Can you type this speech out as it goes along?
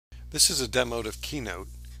This is a demo of KeyNote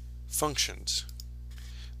functions.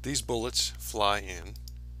 These bullets fly in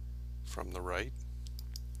from the right,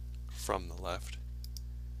 from the left,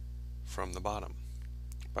 from the bottom.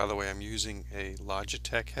 By the way, I'm using a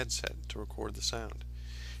Logitech headset to record the sound.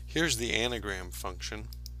 Here's the anagram function,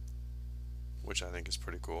 which I think is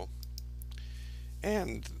pretty cool.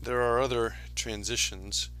 And there are other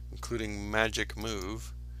transitions, including magic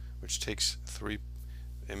move, which takes 3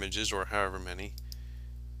 images or however many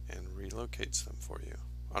and relocates them for you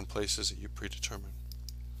on places that you predetermine.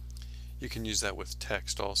 You can use that with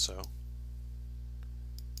text also.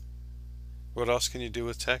 What else can you do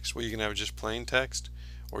with text? Well, you can have just plain text,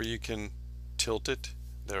 or you can tilt it.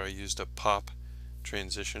 There I used a pop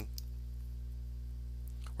transition.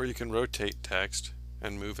 Or you can rotate text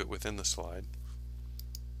and move it within the slide.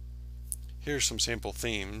 Here's some sample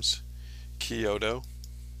themes: Kyoto,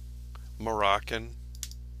 Moroccan,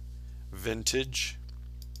 vintage,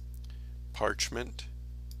 parchment.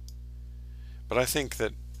 But I think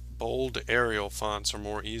that bold Arial fonts are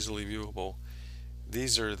more easily viewable.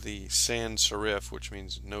 These are the sans serif, which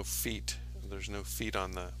means no feet. There's no feet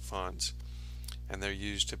on the fonts, and they're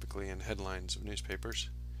used typically in headlines of newspapers.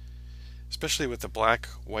 Especially with the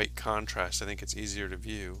black-white contrast, I think it's easier to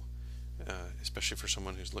view, especially for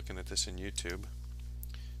someone who's looking at this in YouTube.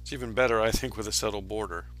 It's even better, I think, with a subtle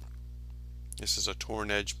border. This is a torn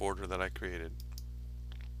edge border that I created.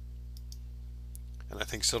 And I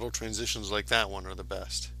think subtle transitions like that one are the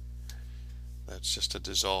best. That's just a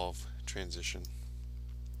dissolve transition.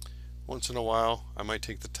 Once in a while, I might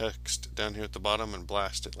take the text down here at the bottom and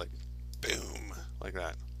blast it like boom, like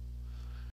that.